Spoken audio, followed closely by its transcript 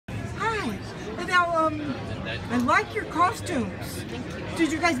I like your costumes. Thank you.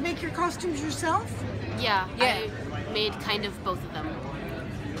 Did you guys make your costumes yourself? Yeah, I made kind of both of them.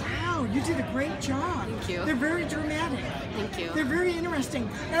 Wow, you did a great job. Thank you. They're very dramatic. Thank you. They're very interesting.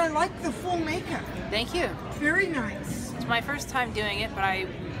 And I like the full makeup. Thank you. Very nice. It's my first time doing it, but I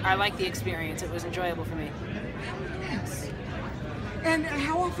like the experience. It was enjoyable for me. Yes. And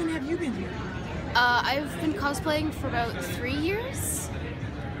how often have you been here? I've been cosplaying for about 3 years.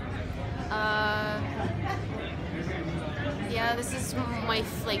 Yeah, this is my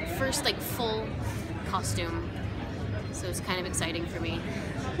first full costume, so it's kind of exciting for me.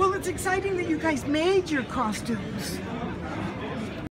 Well, it's exciting that you guys made your costumes.